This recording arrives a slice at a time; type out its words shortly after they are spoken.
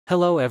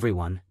Hello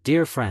everyone,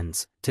 dear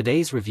friends.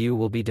 Today's review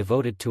will be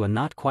devoted to a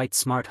not quite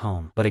smart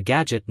home, but a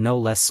gadget no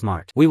less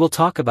smart. We will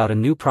talk about a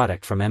new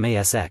product from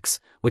MASX,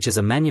 which is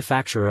a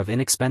manufacturer of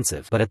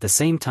inexpensive but at the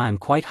same time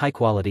quite high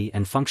quality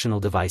and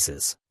functional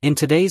devices. In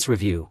today's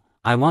review,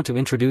 I want to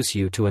introduce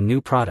you to a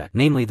new product,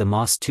 namely the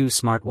MOSS 2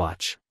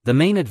 smartwatch. The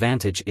main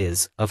advantage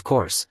is, of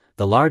course,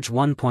 the large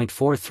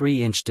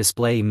 1.43-inch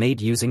display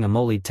made using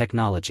Amoled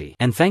technology.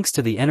 And thanks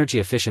to the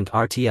energy-efficient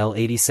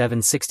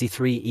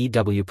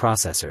RTL8763EW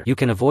processor, you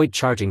can avoid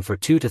charging for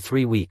 2 to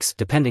 3 weeks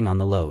depending on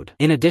the load.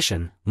 In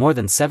addition, more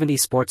than 70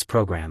 sports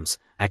programs,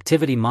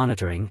 activity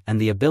monitoring,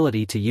 and the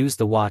ability to use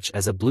the watch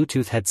as a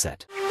Bluetooth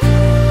headset.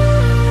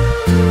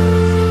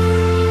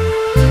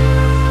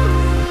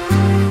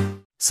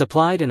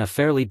 Supplied in a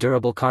fairly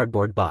durable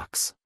cardboard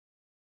box.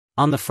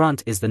 On the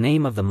front is the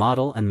name of the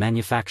model and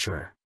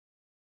manufacturer.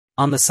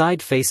 On the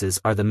side faces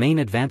are the main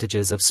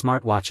advantages of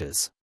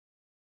smartwatches.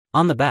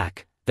 On the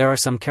back, there are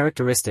some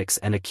characteristics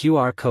and a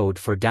QR code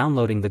for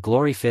downloading the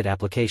GloryFit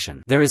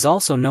application. There is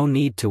also no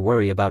need to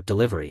worry about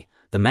delivery.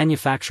 The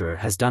manufacturer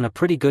has done a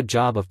pretty good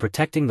job of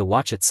protecting the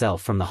watch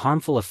itself from the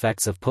harmful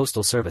effects of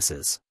postal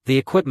services. The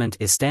equipment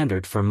is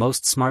standard for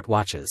most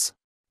smartwatches.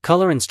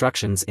 Color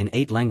instructions in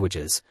 8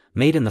 languages,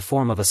 made in the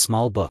form of a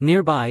small book.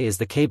 Nearby is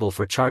the cable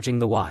for charging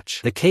the watch.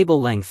 The cable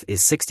length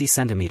is 60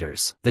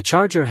 centimeters. The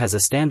charger has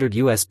a standard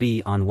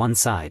USB on one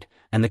side,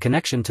 and the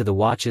connection to the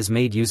watch is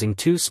made using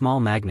 2 small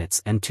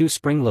magnets and 2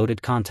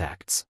 spring-loaded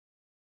contacts.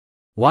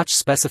 Watch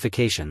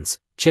specifications: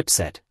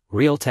 chipset,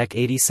 Realtek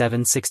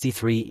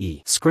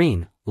 8763E.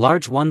 Screen,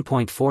 large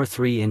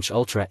 1.43-inch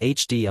Ultra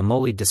HD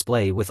AMOLED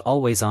display with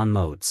always-on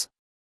modes.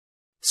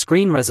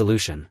 Screen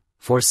resolution,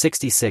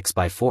 466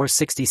 by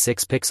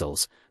 466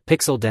 pixels,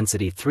 pixel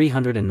density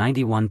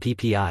 391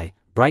 ppi,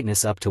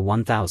 brightness up to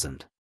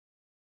 1000.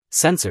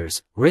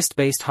 Sensors: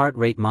 wrist-based heart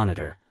rate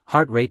monitor,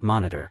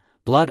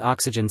 blood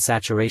oxygen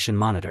saturation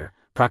monitor,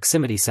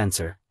 proximity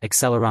sensor,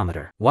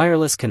 accelerometer.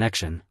 Wireless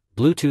connection,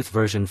 Bluetooth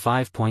version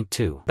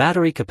 5.2.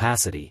 Battery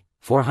capacity,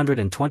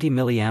 420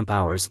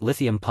 mAh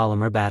lithium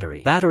polymer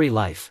battery. Battery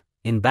life,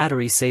 in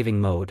battery-saving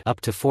mode,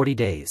 up to 40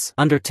 days.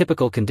 Under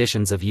typical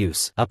conditions of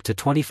use, up to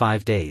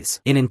 25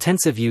 days. In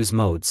intensive use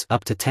modes,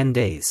 up to 10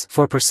 days.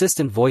 For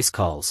persistent voice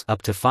calls,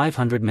 up to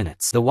 500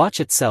 minutes. The watch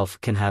itself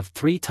can have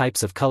 3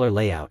 types of color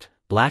layout: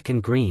 black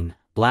and green,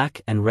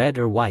 black and red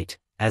or white,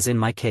 as in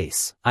my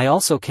case. I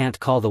also can't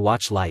call the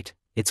watch light.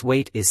 Its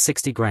weight is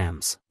 60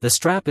 grams. The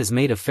strap is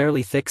made of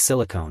fairly thick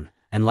silicone,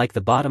 and like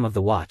the bottom of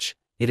the watch,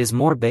 it is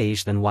more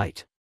beige than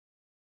white.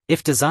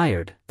 If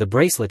desired, the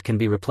bracelet can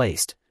be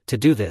replaced. To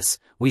do this,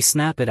 we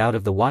snap it out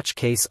of the watch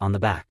case on the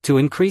back. To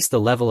increase the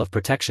level of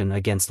protection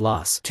against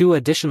loss, 2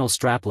 additional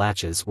strap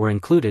latches were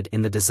included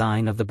in the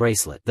design of the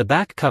bracelet. The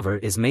back cover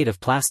is made of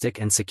plastic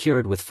and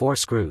secured with 4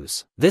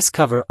 screws. This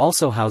cover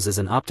also houses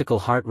an optical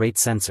heart rate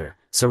sensor,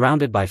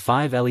 surrounded by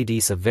 5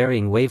 LEDs of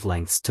varying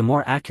wavelengths to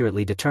more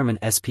accurately determine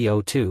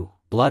SpO2,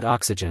 blood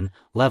oxygen,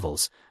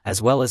 levels,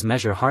 as well as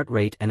measure heart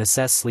rate and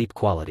assess sleep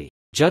quality.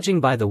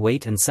 Judging by the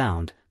weight and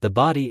sound, the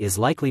body is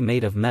likely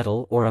made of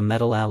metal or a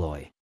metal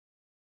alloy.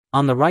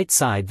 On the right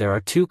side there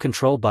are 2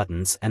 control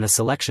buttons and a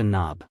selection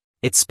knob.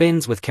 It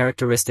spins with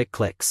characteristic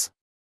clicks.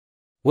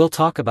 We'll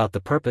talk about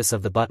the purpose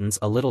of the buttons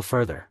a little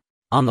further.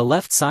 On the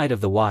left side of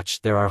the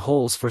watch there are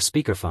holes for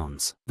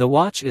speakerphones. The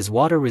watch is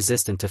water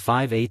resistant to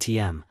 5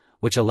 atm,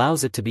 which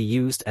allows it to be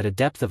used at a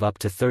depth of up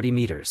to 30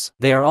 meters.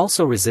 They are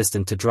also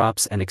resistant to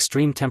drops and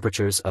extreme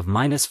temperatures of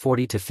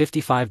 -40 to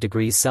 55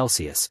 degrees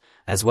Celsius,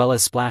 as well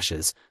as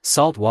splashes,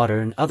 salt water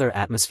and other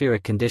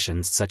atmospheric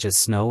conditions such as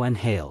snow and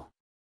hail.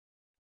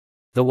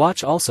 The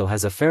watch also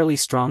has a fairly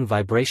strong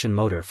vibration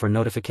motor for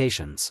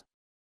notifications.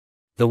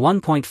 The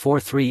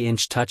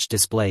 1.43-inch touch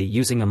display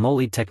using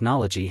Amoled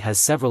technology has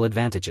several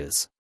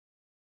advantages.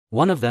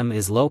 One of them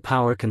is low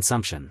power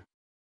consumption.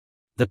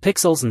 The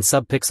pixels and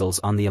subpixels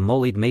on the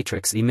Amoled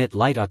matrix emit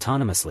light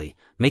autonomously,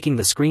 making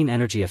the screen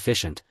energy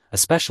efficient,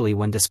 especially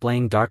when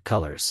displaying dark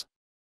colors.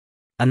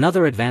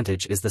 Another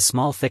advantage is the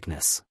small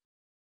thickness.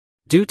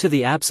 Due to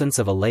the absence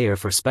of a layer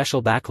for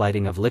special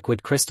backlighting of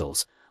liquid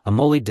crystals,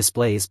 Amoled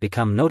displays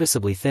become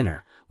noticeably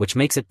thinner, which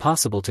makes it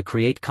possible to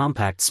create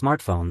compact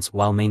smartphones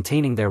while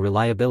maintaining their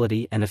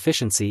reliability and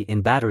efficiency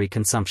in battery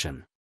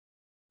consumption.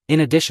 In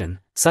addition,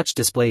 such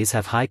displays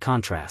have high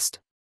contrast.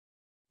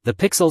 The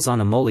pixels on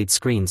Amoled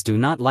screens do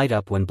not light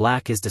up when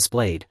black is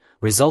displayed,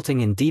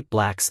 resulting in deep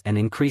blacks and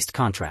increased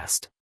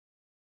contrast.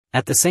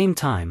 At the same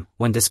time,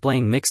 when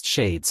displaying mixed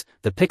shades,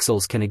 the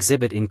pixels can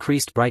exhibit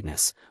increased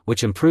brightness,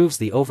 which improves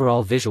the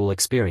overall visual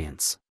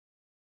experience.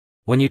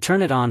 When you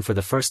turn it on for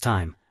the first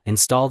time,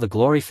 install the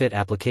GloryFit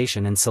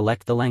application and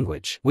select the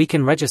language. We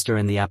can register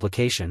in the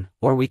application,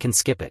 or we can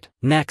skip it.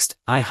 Next,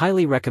 I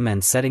highly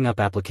recommend setting up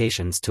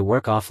applications to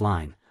work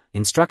offline.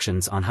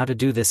 Instructions on how to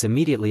do this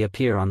immediately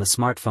appear on the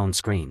smartphone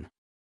screen.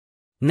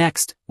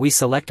 Next, we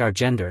select our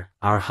gender,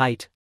 our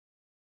height,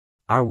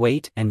 our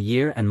weight and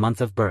year and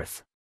month of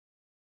birth.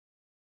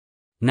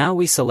 Now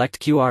we select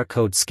QR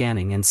code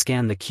scanning and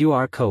scan the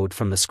QR code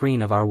from the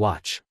screen of our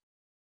watch.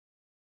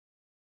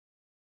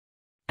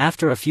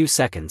 After a few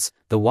seconds,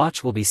 the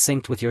watch will be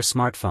synced with your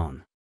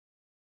smartphone.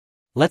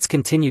 Let's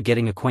continue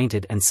getting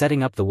acquainted and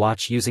setting up the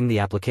watch using the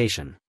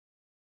application.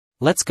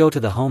 Let's go to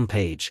the home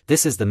page.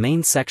 This is the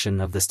main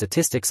section of the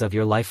statistics of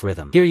your life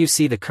rhythm. Here you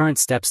see the current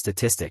step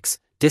statistics,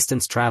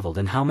 distance traveled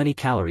and how many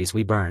calories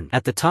we burned.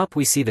 At the top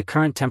we see the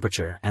current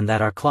temperature and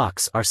that our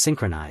clocks are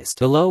synchronized.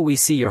 Below we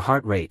see your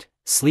heart rate,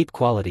 sleep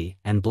quality,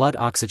 and blood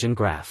oxygen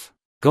graph.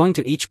 Going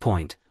to each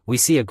point, we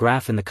see a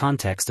graph in the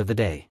context of the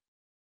day.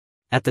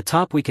 At the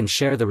top we can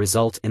share the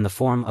result in the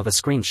form of a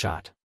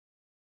screenshot.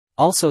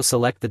 Also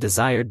select the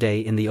desired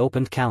day in the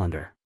opened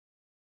calendar.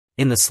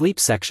 In the sleep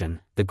section,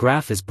 the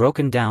graph is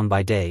broken down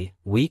by day,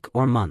 week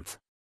or month.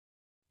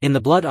 In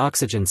the blood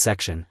oxygen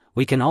section,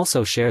 we can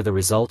also share the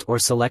result or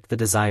select the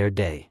desired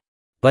day.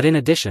 But in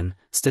addition,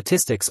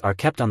 statistics are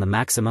kept on the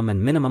maximum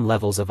and minimum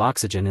levels of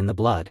oxygen in the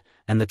blood,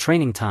 and the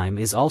training time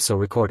is also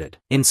recorded.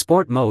 In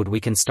sport mode we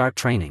can start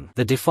training.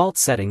 The default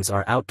settings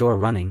are outdoor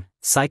running,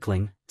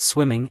 cycling,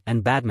 swimming,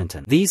 and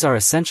badminton. These are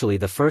essentially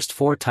the first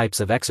 4 types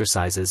of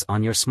exercises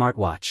on your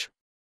smartwatch.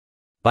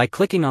 By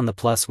clicking on the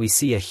plus we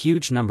see a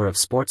huge number of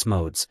sports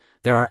modes.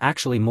 There are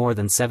actually more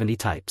than 70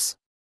 types.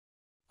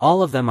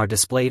 All of them are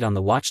displayed on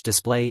the watch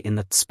display in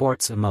the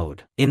sports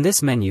mode. In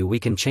this menu we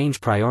can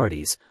change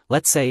priorities.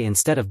 Let's say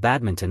instead of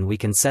badminton we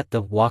can set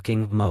the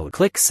walking mode.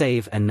 Click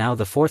save and now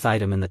the 4th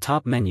item in the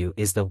top menu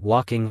is the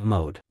walking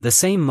mode. The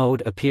same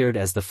mode appeared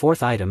as the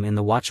 4th item in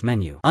the watch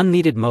menu.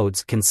 Unneeded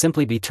modes can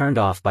simply be turned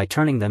off by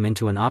turning them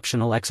into an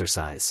optional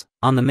exercise.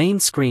 On the main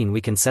screen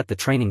we can set the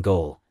training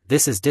goal.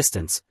 This is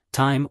distance,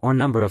 time or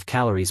number of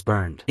calories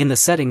burned. In the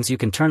settings you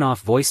can turn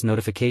off voice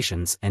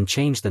notifications and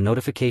change the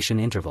notification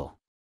interval.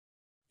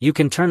 You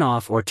can turn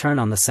off or turn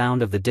on the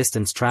sound of the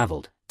distance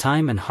traveled,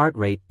 time and heart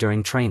rate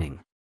during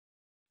training.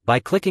 By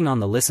clicking on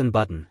the listen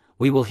button,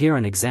 we will hear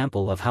an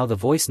example of how the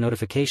voice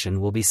notification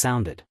will be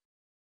sounded.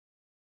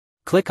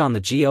 Click on the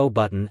GO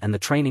button and the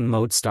training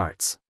mode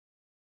starts.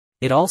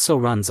 It also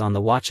runs on the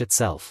watch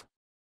itself.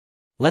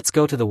 Let's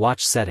go to the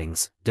watch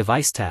settings,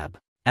 device tab.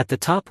 At the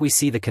top we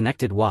see the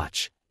connected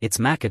watch, its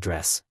MAC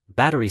address,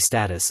 battery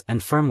status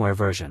and firmware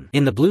version.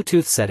 In the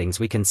Bluetooth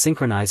settings we can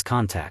synchronize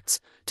contacts.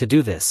 To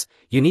do this,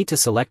 you need to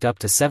select up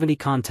to 70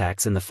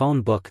 contacts in the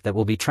phone book that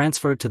will be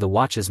transferred to the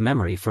watch's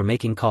memory for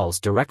making calls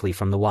directly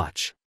from the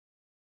watch.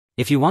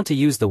 If you want to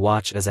use the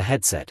watch as a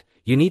headset,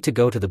 you need to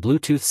go to the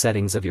Bluetooth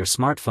settings of your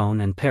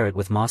smartphone and pair it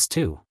with MOSS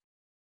 2.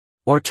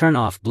 Or turn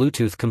off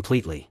Bluetooth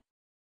completely.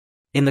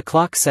 In the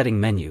clock setting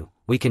menu,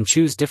 we can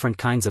choose different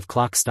kinds of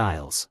clock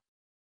styles.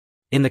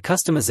 In the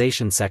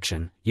customization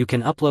section, you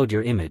can upload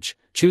your image,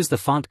 choose the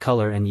font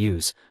color and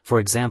use, for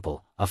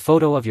example, a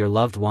photo of your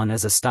loved one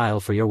as a style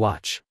for your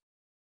watch.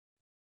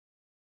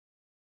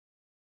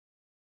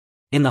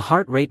 In the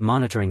heart rate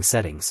monitoring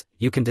settings,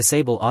 you can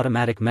disable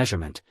automatic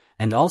measurement,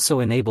 and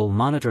also enable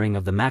monitoring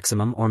of the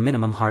maximum or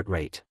minimum heart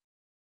rate.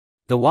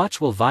 The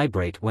watch will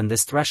vibrate when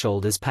this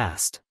threshold is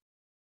passed.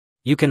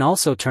 You can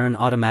also turn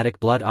automatic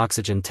blood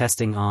oxygen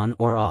testing on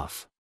or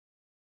off.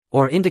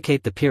 Or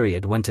indicate the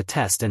period when to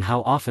test and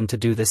how often to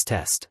do this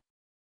test.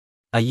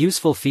 A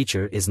useful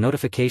feature is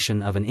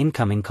notification of an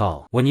incoming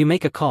call. When you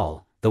make a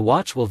call, the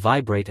watch will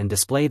vibrate and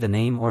display the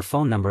name or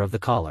phone number of the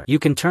caller. You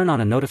can turn on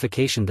a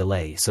notification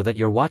delay so that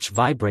your watch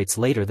vibrates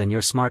later than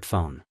your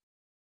smartphone.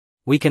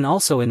 We can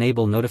also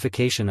enable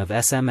notification of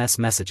SMS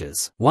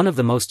messages. One of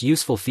the most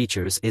useful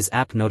features is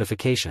app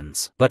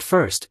notifications. But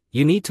first,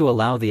 you need to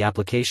allow the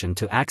application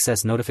to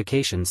access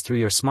notifications through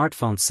your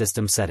smartphone's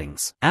system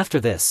settings. After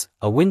this,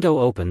 a window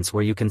opens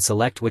where you can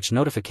select which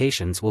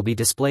notifications will be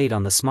displayed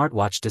on the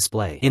smartwatch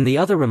display. In the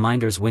other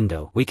reminders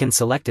window, we can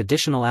select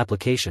additional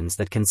applications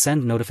that can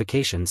send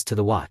notifications to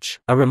the watch.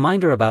 A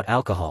reminder about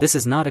alcohol. This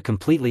is not a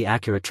completely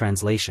accurate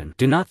translation.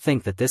 Do not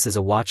think that this is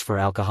a watch for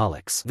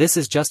alcoholics. This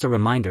is just a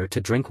reminder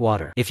to drink water.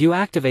 If you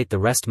activate the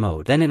rest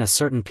mode, then in a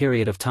certain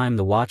period of time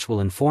the watch will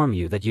inform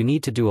you that you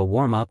need to do a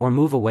warm-up or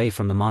move away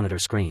from the monitor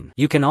screen.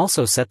 You can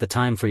also set the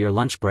time for your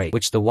lunch break,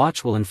 which the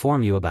watch will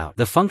inform you about.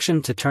 The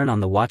function to turn on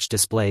the watch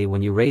display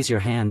when you raise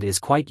your hand is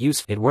quite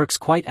useful. It works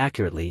quite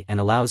accurately and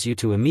allows you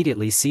to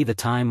immediately see the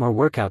time or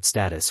workout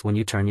status when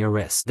you turn your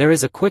wrist. There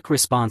is a quick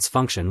response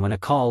function when a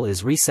call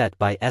is reset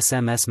by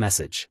SMS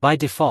message. By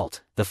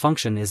default, the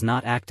function is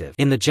not active.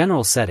 In the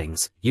general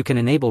settings, you can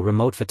enable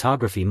remote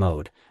photography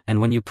mode, and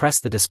when you press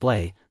the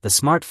display, the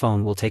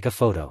smartphone will take a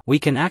photo. We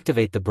can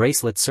activate the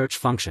bracelet search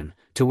function,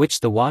 to which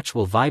the watch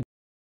will vibrate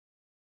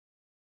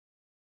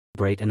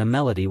and a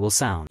melody will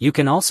sound. You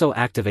can also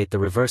activate the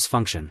reverse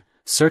function,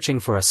 searching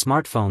for a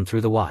smartphone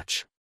through the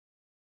watch.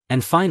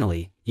 And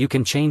finally, you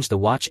can change the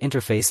watch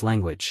interface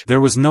language.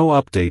 There was no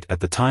update at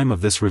the time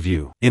of this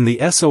review. In the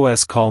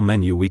SOS call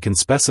menu we can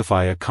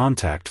specify a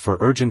contact for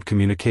urgent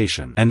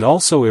communication, and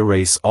also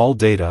erase all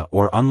data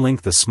or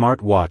unlink the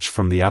smartwatch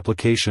from the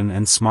application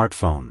and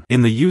smartphone.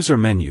 In the user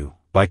menu,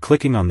 by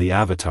clicking on the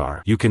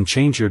avatar, you can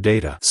change your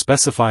data,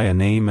 specify a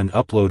name and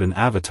upload an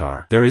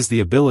avatar. There is the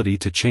ability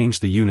to change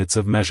the units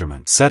of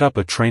measurement. Set up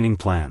a training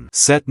plan.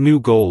 Set new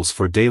goals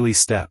for daily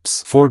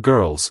steps. For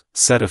girls,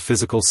 set a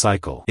physical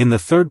cycle. In the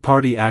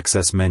third-party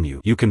access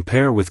menu, you can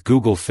pair with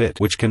Google Fit,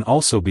 which can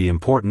also be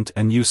important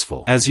and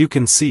useful. As you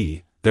can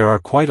see, there are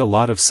quite a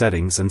lot of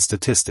settings and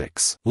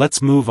statistics.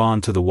 Let's move on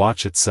to the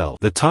watch itself.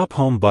 The top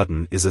home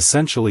button is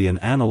essentially an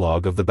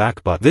analog of the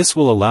back button. This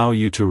will allow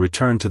you to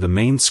return to the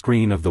main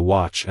screen of the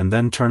watch and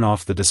then turn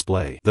off the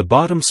display. The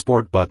bottom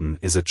sport button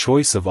is a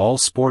choice of all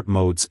sport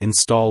modes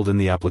installed in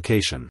the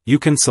application. You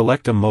can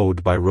select a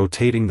mode by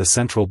rotating the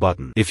central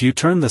button. If you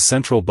turn the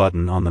central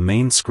button on the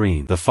main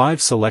screen, the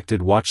 5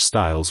 selected watch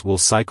styles will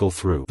cycle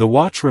through. The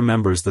watch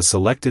remembers the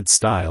selected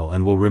style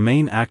and will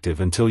remain active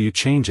until you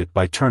change it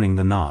by turning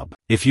the knob.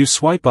 If you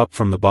swipe up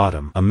from the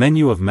bottom, a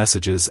menu of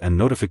messages and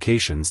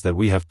notifications that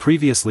we have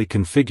previously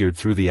configured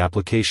through the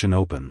application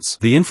opens.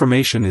 The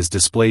information is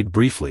displayed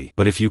briefly,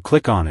 but if you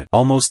click on it,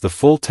 almost the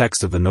full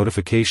text of the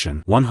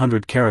notification,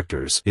 100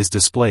 characters, is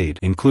displayed,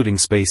 including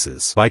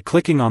spaces. By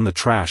clicking on the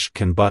Trash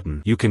Can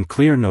button, you can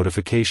clear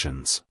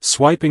notifications.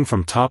 Swiping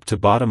from top to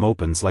bottom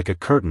opens like a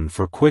curtain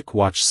for quick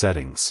watch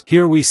settings.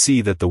 Here we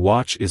see that the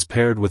watch is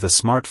paired with a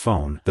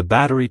smartphone, the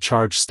battery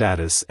charge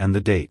status and the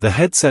date. The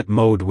headset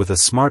mode with a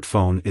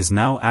smartphone is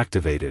now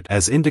activated,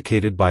 as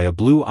indicated by a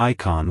blue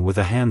icon with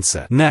a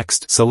handset.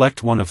 Next,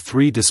 select one of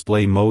 3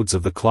 display modes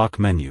of the clock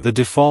menu. The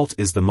default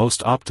is the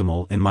most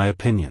optimal in my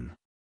opinion.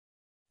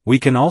 We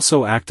can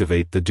also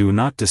activate the Do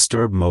Not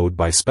Disturb mode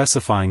by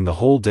specifying the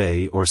whole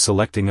day or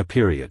selecting a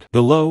period.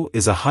 Below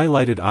is a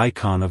highlighted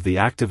icon of the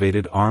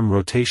activated arm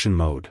rotation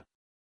mode.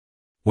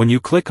 When you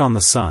click on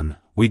the sun,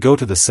 we go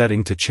to the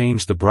setting to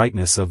change the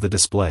brightness of the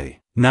display.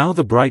 Now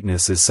the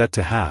brightness is set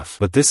to half,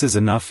 but this is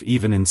enough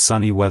even in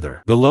sunny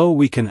weather. Below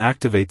we can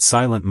activate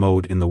silent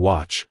mode in the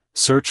watch,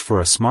 search for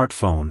a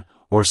smartphone,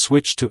 or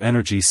switch to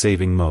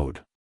energy-saving mode.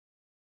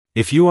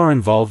 If you are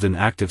involved in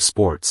active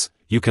sports,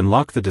 you can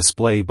lock the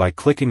display by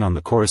clicking on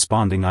the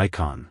corresponding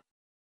icon.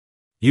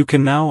 You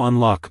can now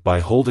unlock by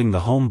holding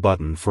the home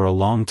button for a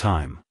long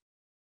time.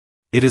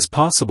 It is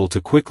possible to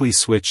quickly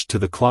switch to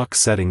the clock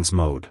settings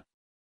mode.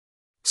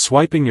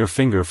 Swiping your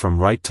finger from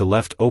right to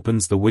left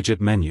opens the widget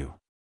menu.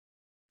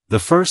 The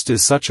first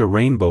is such a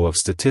rainbow of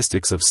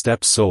statistics of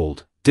steps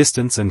sold,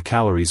 distance and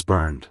calories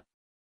burned.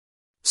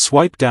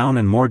 Swipe down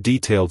and more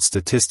detailed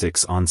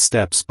statistics on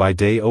steps by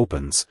day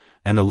opens,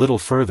 and a little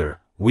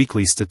further,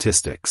 weekly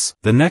statistics.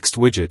 The next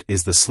widget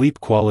is the sleep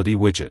quality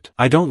widget.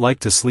 I don't like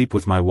to sleep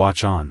with my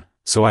watch on,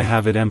 so I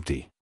have it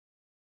empty.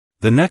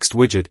 The next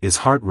widget is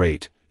heart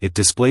rate. It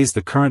displays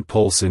the current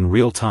pulse in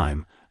real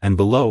time, and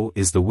below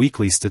is the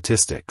weekly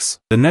statistics.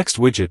 The next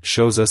widget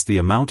shows us the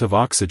amount of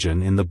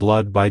oxygen in the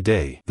blood by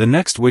day. The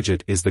next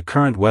widget is the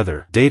current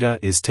weather. Data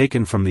is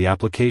taken from the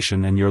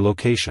application and your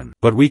location.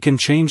 But we can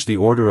change the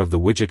order of the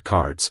widget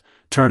cards,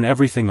 turn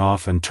everything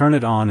off and turn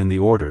it on in the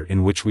order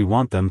in which we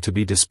want them to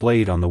be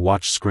displayed on the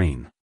watch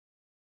screen.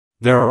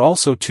 There are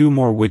also 2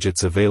 more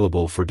widgets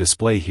available for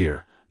display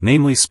here,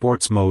 namely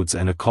sports modes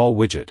and a call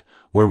widget,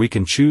 where we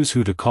can choose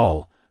who to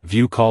call,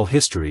 view call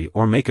history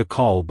or make a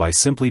call by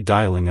simply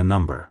dialing a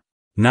number.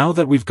 Now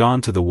that we've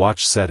gone to the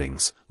watch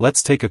settings,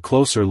 let's take a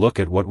closer look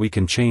at what we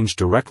can change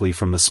directly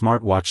from the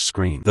smartwatch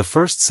screen. The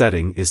first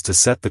setting is to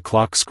set the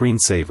clock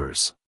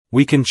screensavers.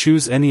 We can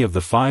choose any of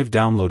the 5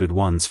 downloaded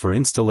ones for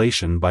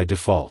installation by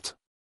default.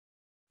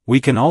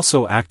 We can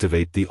also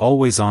activate the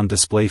always-on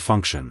display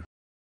function.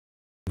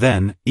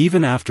 Then,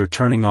 even after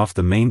turning off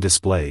the main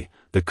display,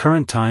 the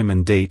current time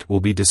and date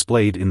will be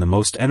displayed in the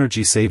most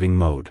energy-saving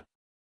mode.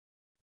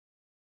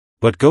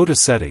 But go to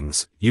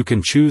Settings, you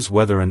can choose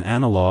whether an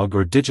analog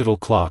or digital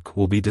clock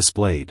will be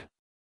displayed.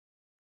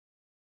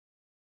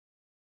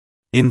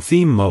 In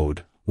Theme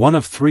mode, one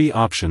of 3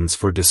 options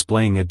for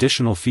displaying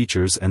additional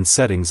features and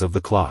settings of the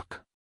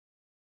clock.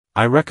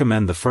 I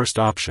recommend the first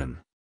option.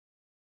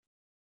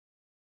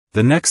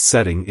 The next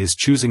setting is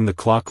choosing the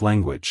clock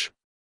language.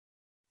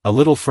 A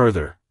little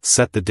further,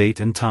 set the date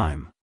and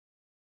time.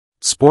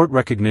 Sport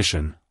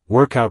recognition,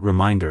 workout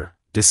reminder,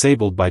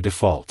 disabled by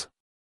default.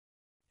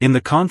 In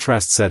the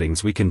contrast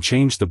settings we can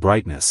change the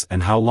brightness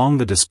and how long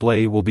the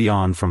display will be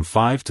on from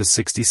 5 to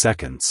 60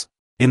 seconds.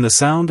 In the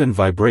sound and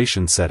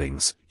vibration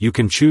settings, you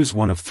can choose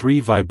one of 3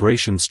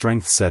 vibration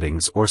strength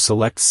settings or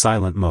select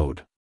silent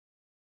mode.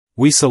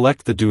 We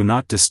select the Do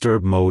Not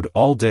Disturb mode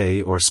all day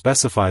or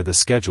specify the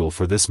schedule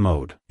for this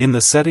mode. In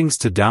the settings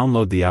to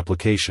download the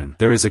application,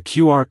 there is a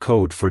QR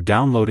code for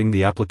downloading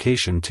the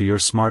application to your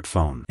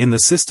smartphone. In the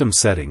system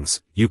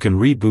settings, you can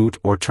reboot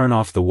or turn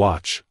off the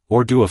watch,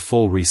 or do a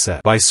full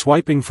reset. By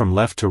swiping from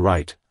left to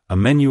right, a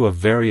menu of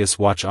various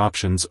watch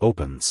options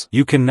opens.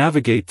 You can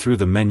navigate through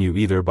the menu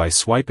either by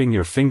swiping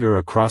your finger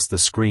across the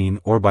screen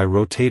or by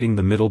rotating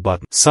the middle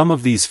button. Some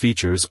of these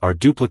features are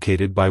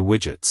duplicated by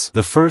widgets.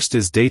 The first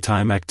is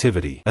daytime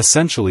activity,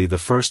 essentially the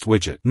first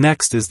widget.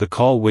 Next is the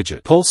call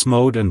widget. Pulse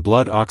mode and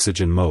blood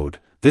oxygen mode.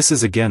 This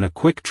is again a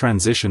quick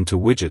transition to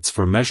widgets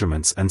for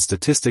measurements and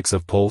statistics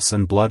of pulse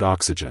and blood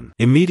oxygen.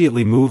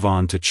 Immediately move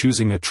on to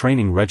choosing a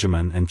training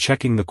regimen and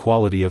checking the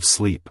quality of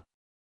sleep.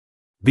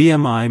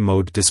 BMI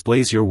mode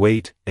displays your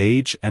weight,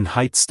 age and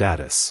height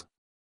status.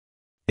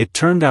 It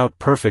turned out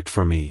perfect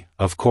for me,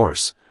 of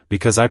course,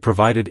 because I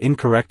provided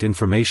incorrect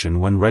information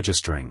when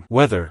registering.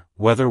 Weather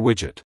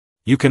widget.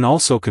 You can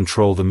also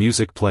control the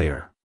music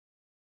player.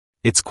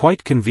 It's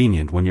quite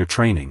convenient when you're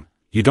training.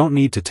 You don't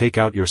need to take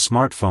out your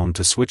smartphone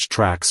to switch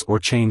tracks or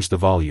change the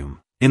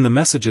volume. In the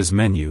messages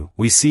menu,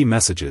 we see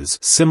messages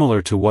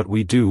similar to what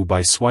we do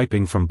by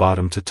swiping from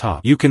bottom to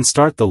top. You can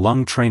start the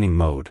lung training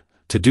mode.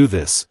 To do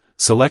this,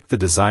 select the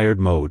desired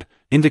mode,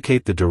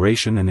 indicate the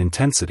duration and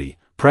intensity,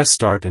 press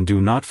start and do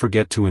not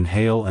forget to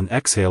inhale and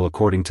exhale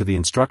according to the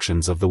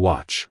instructions of the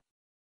watch.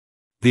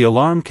 The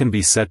alarm can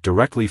be set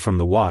directly from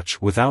the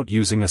watch without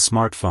using a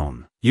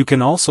smartphone. You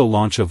can also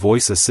launch a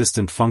voice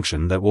assistant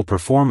function that will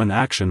perform an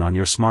action on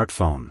your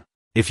smartphone.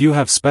 If you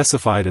have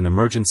specified an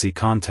emergency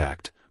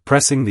contact,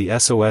 pressing the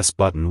SOS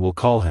button will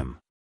call him.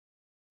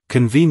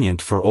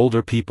 Convenient for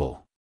older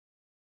people.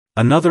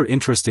 Another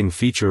interesting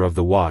feature of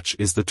the watch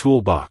is the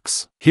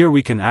toolbox. Here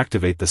we can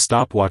activate the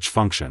stopwatch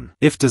function.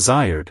 If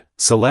desired,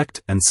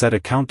 select and set a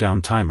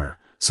countdown timer,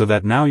 so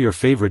that now your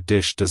favorite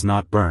dish does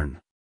not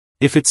burn.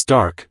 If it's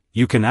dark,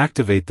 you can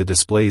activate the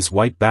display's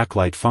white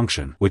backlight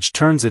function, which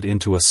turns it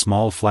into a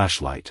small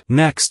flashlight.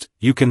 Next,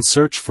 you can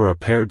search for a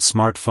paired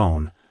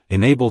smartphone,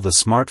 enable the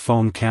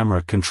smartphone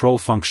camera control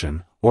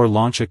function, or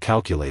launch a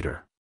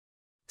calculator.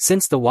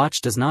 Since the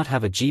watch does not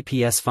have a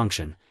GPS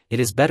function, it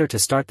is better to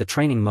start the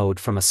training mode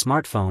from a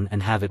smartphone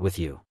and have it with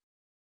you.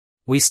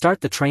 We start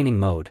the training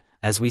mode,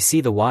 as we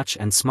see the watch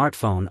and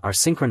smartphone are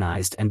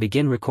synchronized and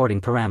begin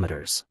recording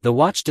parameters. The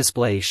watch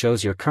display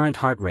shows your current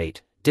heart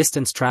rate,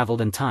 distance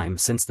traveled and time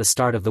since the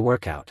start of the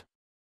workout.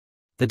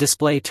 The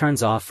display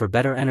turns off for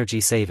better energy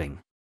saving.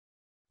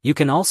 You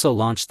can also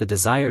launch the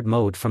desired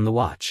mode from the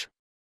watch.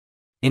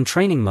 In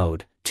training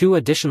mode, 2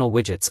 additional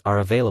widgets are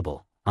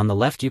available. On the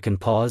left you can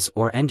pause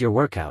or end your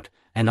workout,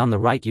 and on the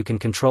right you can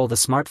control the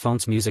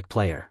smartphone's music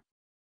player.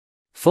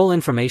 Full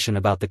information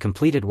about the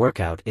completed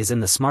workout is in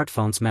the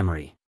smartphone's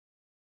memory.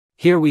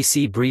 Here we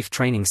see brief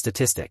training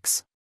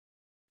statistics.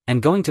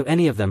 And going to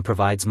any of them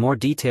provides more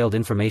detailed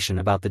information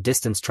about the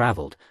distance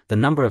traveled, the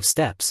number of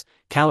steps,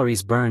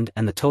 calories burned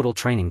and the total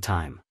training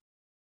time.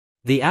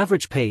 The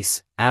average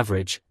pace,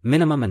 average,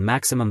 minimum and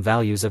maximum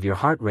values of your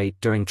heart rate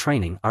during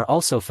training are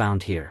also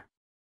found here.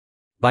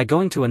 By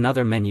going to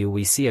another menu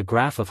we see a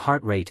graph of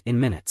heart rate in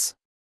minutes.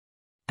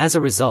 As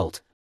a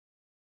result,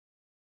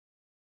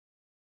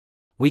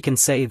 we can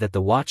say that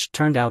the watch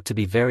turned out to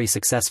be very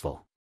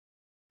successful.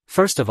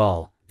 First of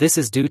all, this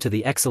is due to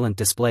the excellent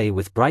display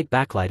with bright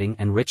backlighting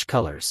and rich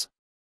colors.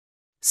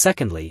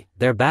 Secondly,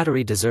 their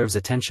battery deserves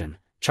attention.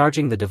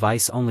 Charging the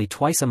device only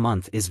twice a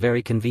month is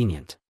very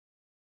convenient.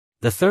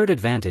 The third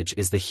advantage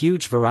is the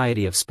huge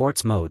variety of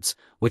sports modes,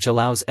 which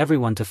allows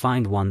everyone to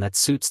find one that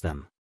suits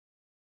them.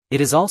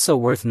 It is also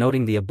worth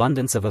noting the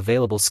abundance of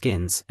available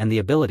skins and the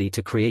ability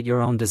to create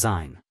your own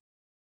design.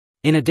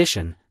 In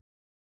addition,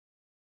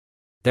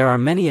 there are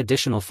many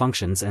additional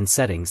functions and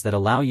settings that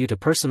allow you to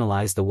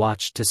personalize the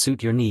watch to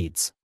suit your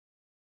needs.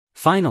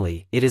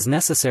 Finally, it is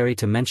necessary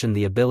to mention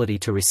the ability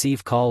to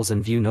receive calls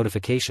and view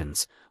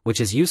notifications,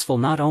 which is useful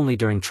not only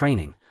during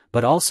training,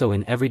 but also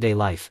in everyday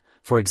life,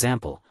 for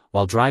example,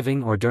 while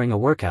driving or during a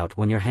workout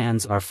when your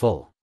hands are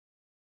full.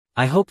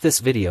 I hope this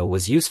video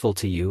was useful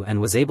to you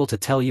and was able to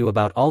tell you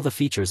about all the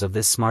features of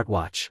this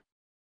smartwatch.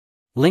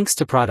 Links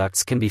to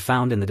products can be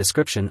found in the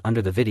description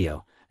under the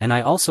video, and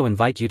I also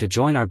invite you to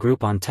join our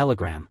group on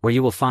Telegram where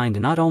you will find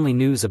not only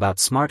news about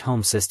smart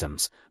home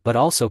systems, but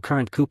also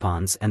current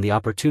coupons and the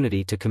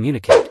opportunity to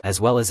communicate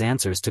as well as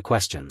answers to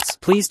questions.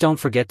 Please don't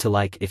forget to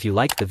like if you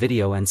liked the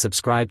video and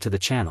subscribe to the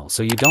channel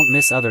so you don't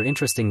miss other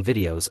interesting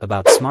videos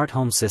about smart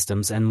home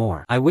systems and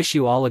more. I wish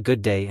you all a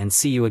good day and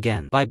see you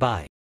again. Bye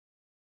bye.